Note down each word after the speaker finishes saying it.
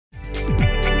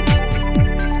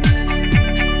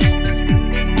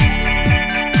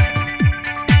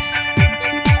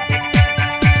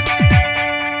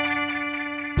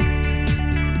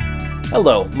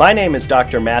Hello, my name is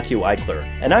Dr. Matthew Eichler,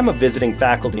 and I'm a visiting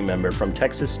faculty member from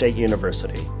Texas State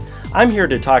University. I'm here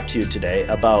to talk to you today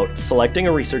about selecting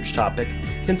a research topic,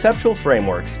 conceptual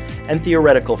frameworks, and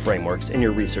theoretical frameworks in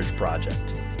your research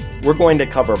project. We're going to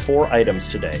cover 4 items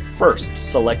today. First,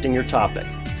 selecting your topic.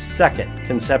 Second,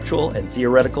 conceptual and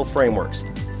theoretical frameworks.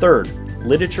 Third,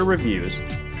 literature reviews.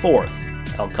 Fourth,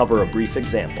 I'll cover a brief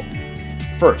example.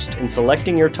 First, in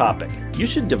selecting your topic, you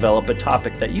should develop a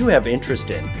topic that you have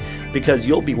interest in, because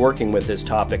you'll be working with this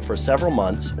topic for several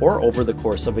months or over the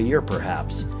course of a year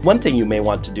perhaps. One thing you may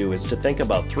want to do is to think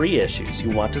about 3 issues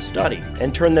you want to study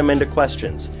and turn them into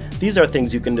questions. These are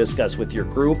things you can discuss with your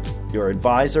group, your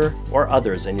advisor, or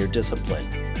others in your discipline.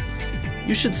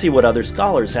 You should see what other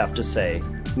scholars have to say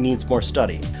needs more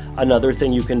study. Another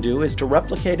thing you can do is to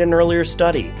replicate an earlier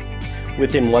study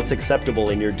within what's acceptable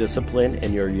in your discipline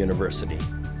and your university.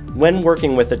 When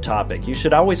working with a topic, you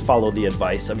should always follow the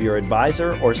advice of your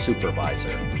advisor or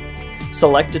supervisor.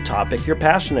 Select a topic you're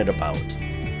passionate about.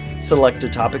 Select a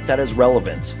topic that has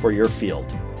relevance for your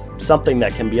field, something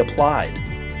that can be applied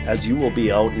as you will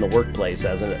be out in the workplace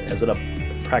as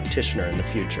a practitioner in the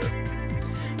future.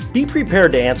 Be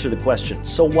prepared to answer the question,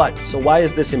 so what? So why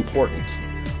is this important?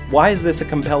 Why is this a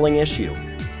compelling issue?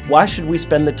 Why should we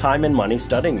spend the time and money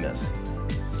studying this?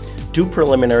 Do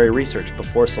preliminary research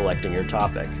before selecting your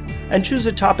topic, and choose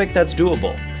a topic that's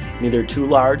doable, neither too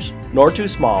large, nor too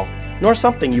small, nor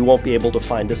something you won't be able to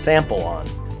find a sample on.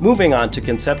 Moving on to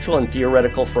conceptual and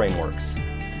theoretical frameworks.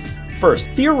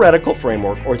 First, theoretical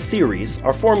framework or theories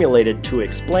are formulated to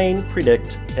explain,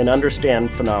 predict, and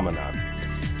understand phenomena.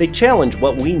 They challenge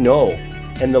what we know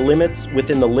and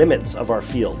within the limits of our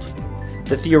field.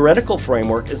 The theoretical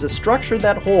framework is a structure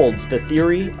that holds the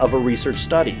theory of a research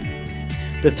study.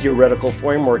 The theoretical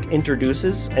framework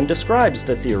introduces and describes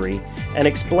the theory and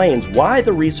explains why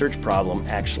the research problem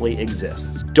actually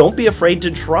exists. Don't be afraid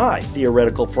to try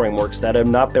theoretical frameworks that have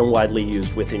not been widely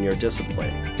used within your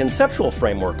discipline. Conceptual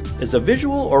framework is a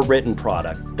visual or written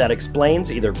product that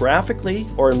explains either graphically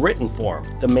or in written form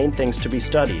the main things to be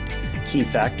studied, key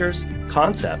factors,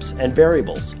 concepts, and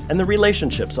variables, and the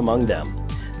relationships among them.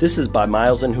 This is by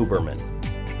Miles and Huberman.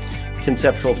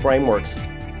 Conceptual frameworks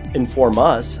inform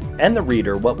us and the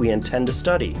reader what we intend to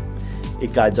study.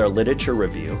 It guides our literature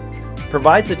review,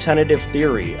 provides a tentative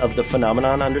theory of the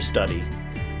phenomenon under study,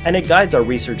 and it guides our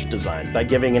research design by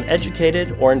giving an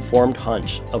educated or informed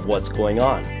hunch of what's going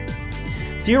on.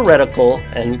 Theoretical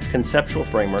and conceptual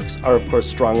frameworks are of course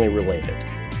strongly related.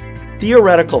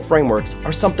 Theoretical frameworks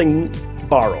are something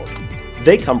borrowed.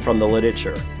 They come from the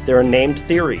literature. They're a named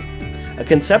theory. A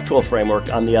conceptual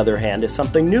framework, on the other hand, is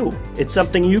something new. It's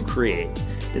something you create.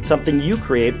 It's something you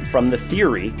create from the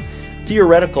theory.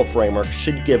 Theoretical framework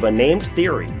should give a named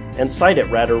theory and cite it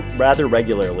rather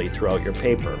regularly throughout your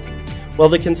paper, while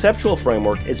the conceptual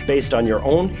framework is based on your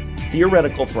own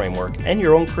theoretical framework and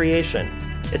your own creation.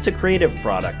 It's a creative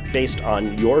product based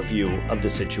on your view of the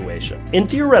situation. In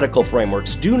theoretical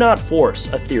frameworks, do not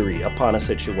force a theory upon a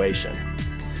situation.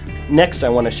 Next, I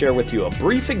want to share with you a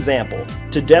brief example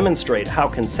to demonstrate how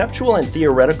conceptual and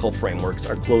theoretical frameworks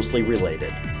are closely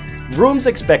related. Vroom's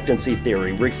expectancy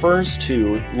theory refers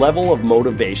to level of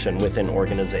motivation within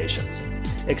organizations.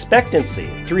 Expectancy,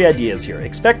 3 ideas here.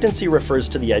 Expectancy refers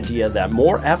to the idea that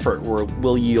more effort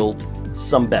will yield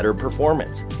some better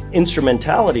performance.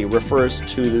 Instrumentality refers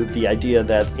to the idea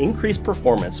that increased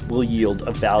performance will yield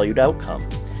a valued outcome.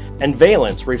 And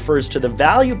valence refers to the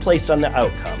value placed on the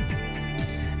outcome.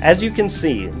 As you can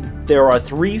see, there are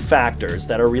 3 factors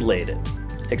that are related: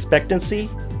 expectancy,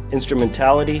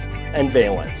 instrumentality, and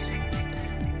valence.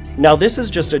 Now this is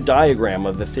just a diagram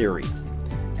of the theory.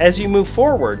 As you move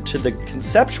forward to the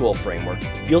conceptual framework,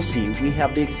 you'll see we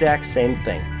have the exact same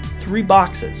thing. 3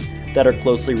 boxes that are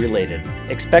closely related: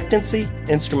 expectancy,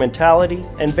 instrumentality,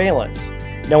 and valence.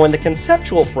 Now in the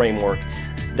conceptual framework,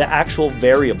 the actual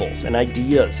variables and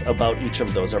ideas about each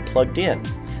of those are plugged in.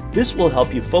 This will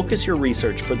help you focus your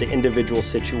research for the individual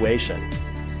situation.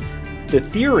 The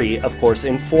theory, of course,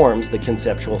 informs the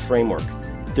conceptual framework.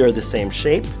 They're the same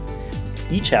shape,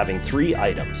 each having 3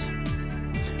 items.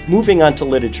 Moving on to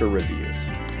literature reviews.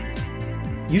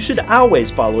 You should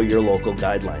always follow your local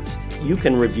guidelines. You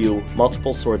can review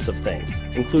multiple sorts of things,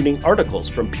 including articles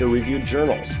from peer-reviewed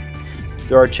journals.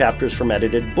 There are chapters from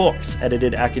edited books,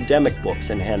 edited academic books,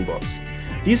 and handbooks.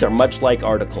 These are much like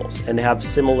articles and have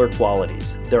similar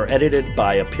qualities. They're edited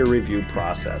by a peer-reviewed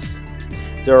process.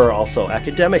 There are also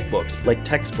academic books like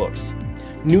textbooks,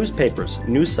 newspapers,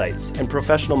 news sites, and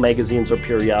professional magazines or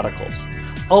periodicals.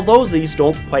 Although these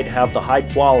don't quite have the high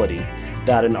quality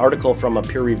that an article from a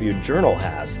peer-reviewed journal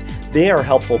has, they are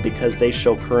helpful because they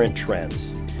show current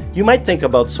trends. You might think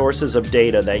about sources of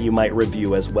data that you might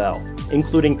review as well,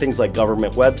 including things like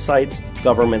government websites,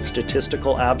 government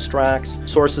statistical abstracts,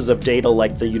 sources of data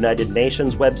like the United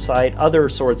Nations website. Other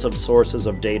sorts of sources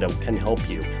of data can help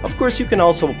you. Of course, you can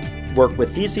also work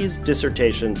with theses,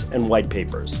 dissertations, and white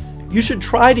papers. You should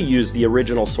try to use the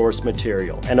original source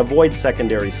material and avoid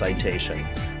secondary citation.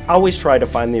 Always try to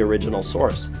find the original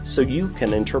source so you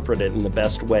can interpret it in the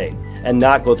best way and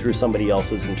not go through somebody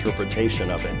else's interpretation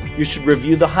of it. You should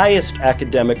review the highest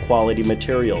academic quality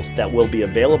materials that will be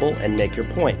available and make your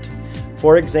point.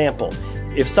 For example,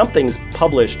 if something's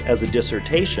published as a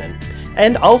dissertation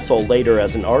and also later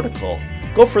as an article,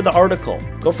 go for the article.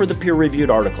 Go for the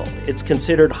peer-reviewed article. It's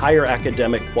considered higher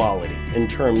academic quality in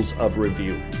terms of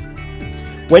review.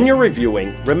 When you're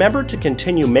reviewing, remember to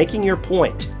continue making your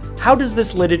point. How does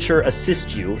this literature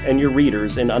assist you and your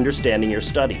readers in understanding your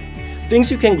study? Things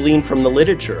you can glean from the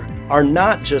literature are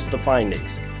not just the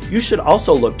findings. You should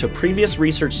also look to previous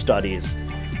research studies,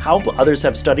 how others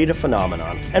have studied a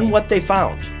phenomenon, and what they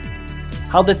found.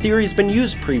 How the theory's been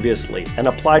used previously and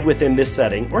applied within this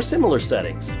setting or similar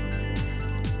settings.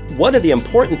 One of the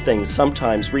important things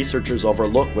sometimes researchers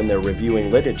overlook when they're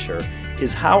reviewing literature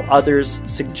is how others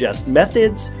suggest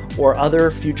methods or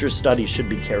other future studies should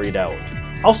be carried out.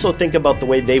 Also think about the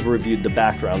way they've reviewed the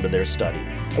background of their study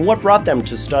and what brought them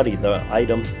to study the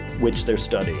item which they're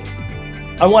studying.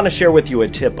 I want to share with you a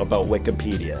tip about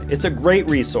Wikipedia. It's a great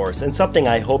resource and something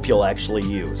I hope you'll actually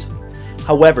use.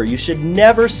 However, you should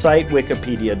never cite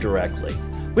Wikipedia directly.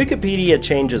 Wikipedia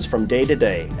changes from day to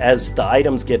day as the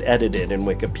items get edited in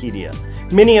Wikipedia.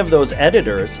 Many of those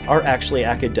editors are actually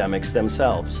academics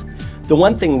themselves. The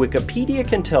one thing Wikipedia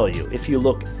can tell you, if you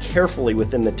look carefully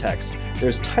within the text,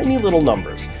 there's tiny little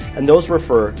numbers, and those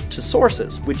refer to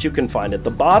sources, which you can find at the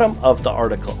bottom of the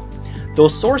article.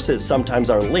 Those sources sometimes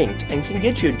are linked and can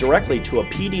get you directly to a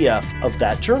PDF of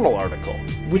that journal article,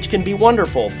 which can be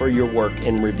wonderful for your work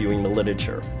in reviewing the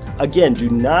literature. Again, do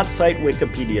not cite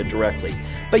Wikipedia directly,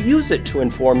 but use it to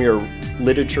inform your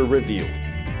literature review.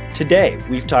 Today,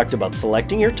 we've talked about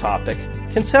selecting your topic,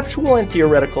 conceptual and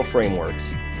theoretical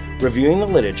frameworks, reviewing the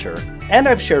literature, and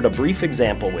I've shared a brief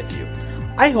example with you.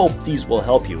 I hope these will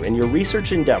help you in your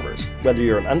research endeavors, whether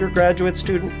you're an undergraduate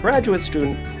student, graduate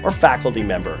student, or faculty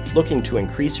member looking to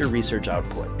increase your research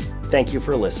output. Thank you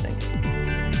for listening.